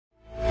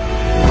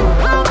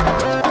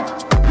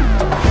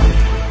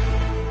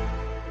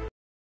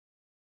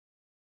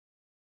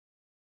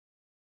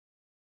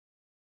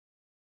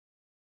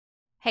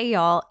Hey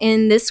y'all,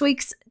 in this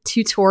week's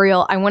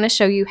tutorial, I want to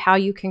show you how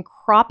you can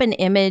crop an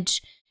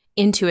image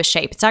into a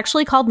shape. It's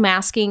actually called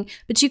masking,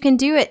 but you can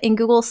do it in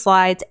Google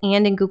Slides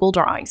and in Google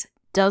Drawings.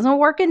 Doesn't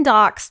work in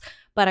Docs,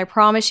 but I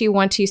promise you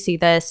once you see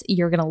this,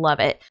 you're going to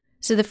love it.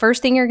 So the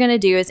first thing you're going to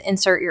do is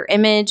insert your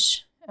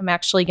image. I'm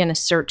actually going to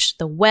search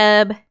the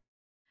web.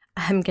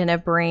 I'm going to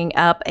bring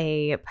up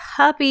a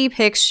puppy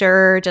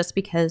picture just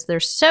because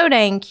they're so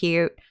dang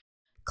cute.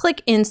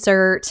 Click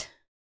insert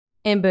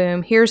and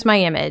boom, here's my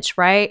image,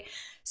 right?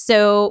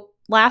 So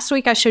last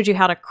week I showed you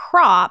how to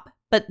crop,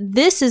 but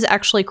this is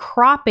actually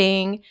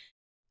cropping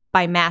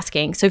by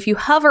masking. So if you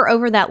hover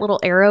over that little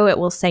arrow, it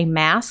will say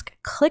mask.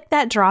 Click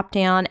that drop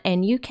down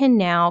and you can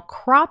now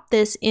crop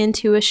this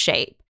into a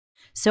shape.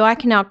 So I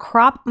can now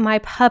crop my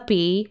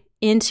puppy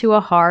into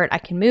a heart. I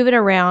can move it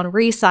around,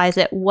 resize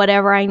it,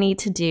 whatever I need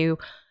to do.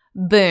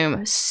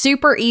 Boom.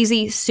 Super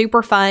easy,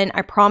 super fun.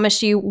 I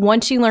promise you,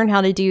 once you learn how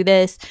to do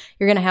this,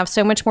 you're going to have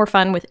so much more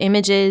fun with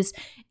images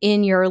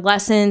in your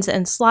lessons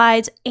and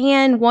slides.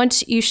 And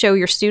once you show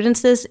your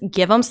students this,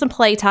 give them some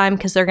playtime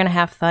because they're going to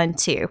have fun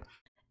too.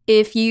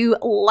 If you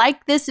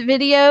like this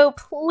video,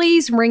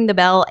 please ring the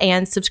bell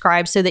and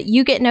subscribe so that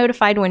you get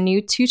notified when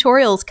new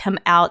tutorials come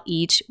out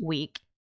each week.